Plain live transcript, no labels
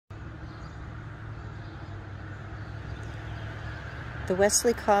the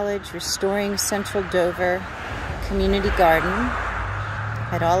Wesley College Restoring Central Dover Community Garden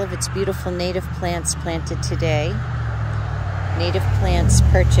had all of its beautiful native plants planted today. Native plants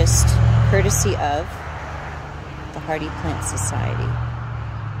purchased courtesy of the Hardy Plant Society.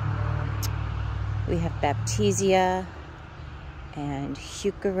 We have Baptisia and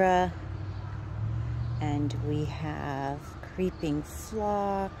Heuchera, and we have creeping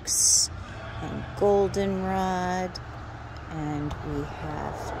phlox and goldenrod, and we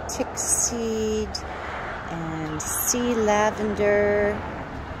have tick seed and sea lavender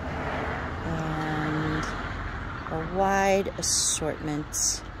and a wide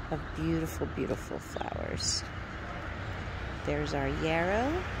assortment of beautiful, beautiful flowers. There's our yarrow.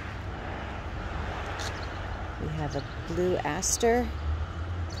 We have a blue aster.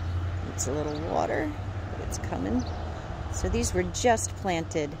 It's a little water, but it's coming. So these were just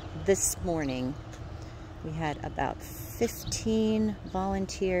planted this morning. We had about 15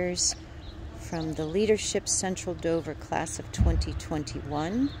 volunteers from the Leadership Central Dover class of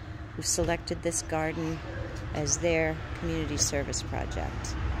 2021 who selected this garden as their community service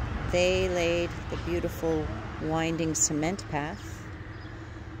project. They laid the beautiful winding cement path.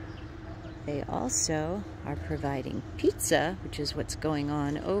 They also are providing pizza, which is what's going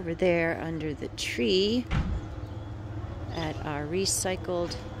on over there under the tree at our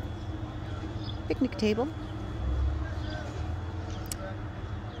recycled picnic table.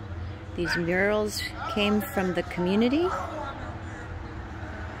 These murals came from the community.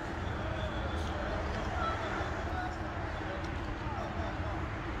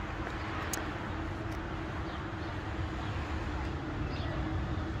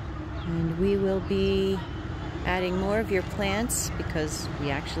 And we will be adding more of your plants because we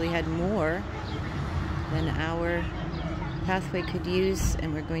actually had more than our pathway could use,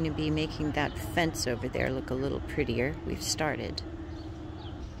 and we're going to be making that fence over there look a little prettier. We've started.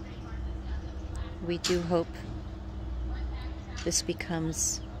 We do hope this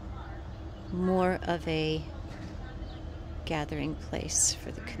becomes more of a gathering place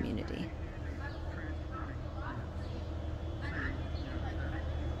for the community.